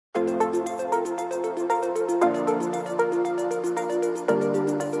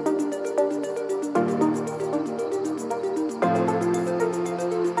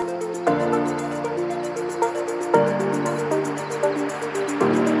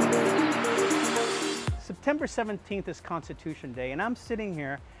September 17th is Constitution Day, and I'm sitting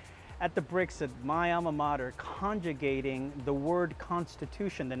here at the bricks at my alma mater conjugating the word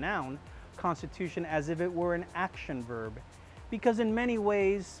constitution, the noun constitution, as if it were an action verb. Because in many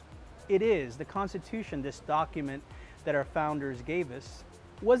ways, it is. The Constitution, this document that our founders gave us,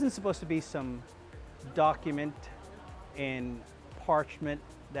 wasn't supposed to be some document in parchment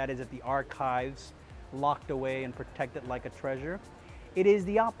that is at the archives, locked away and protected like a treasure. It is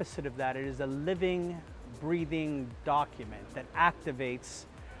the opposite of that. It is a living, breathing document that activates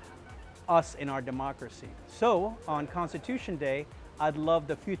us in our democracy. So, on Constitution Day, I'd love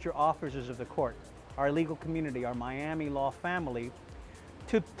the future officers of the court, our legal community, our Miami law family,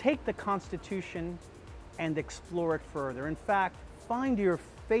 to take the Constitution and explore it further. In fact, find your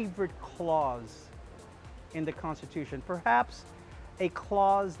favorite clause in the Constitution, perhaps a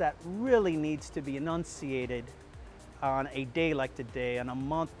clause that really needs to be enunciated on a day like today, on a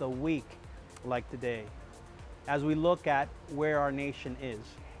month, a week like today, as we look at where our nation is.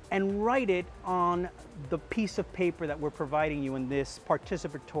 And write it on the piece of paper that we're providing you in this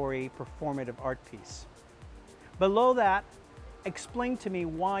participatory performative art piece. Below that, explain to me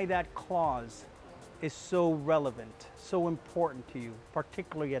why that clause is so relevant, so important to you,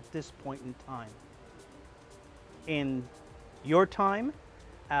 particularly at this point in time. In your time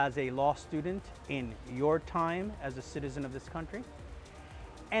as a law student, in your time as a citizen of this country,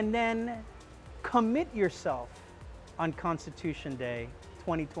 and then commit yourself on Constitution Day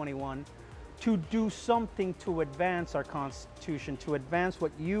 2021 to do something to advance our Constitution, to advance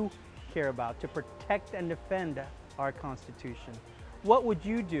what you care about, to protect and defend our Constitution. What would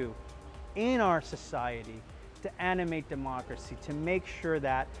you do in our society to animate democracy, to make sure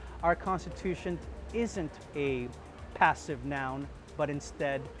that our Constitution isn't a passive noun, but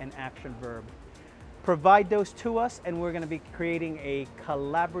instead an action verb? Provide those to us, and we're going to be creating a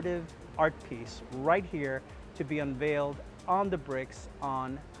collaborative art piece right here to be unveiled on the bricks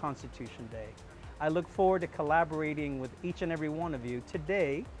on Constitution Day. I look forward to collaborating with each and every one of you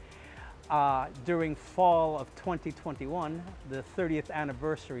today during fall of 2021, the 30th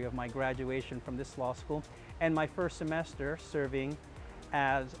anniversary of my graduation from this law school, and my first semester serving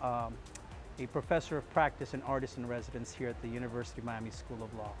as a professor of practice and artist in residence here at the University of Miami School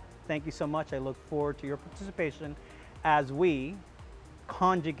of Law. Thank you so much. I look forward to your participation as we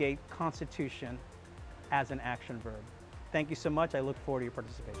conjugate Constitution as an action verb. Thank you so much. I look forward to your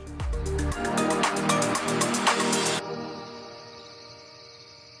participation.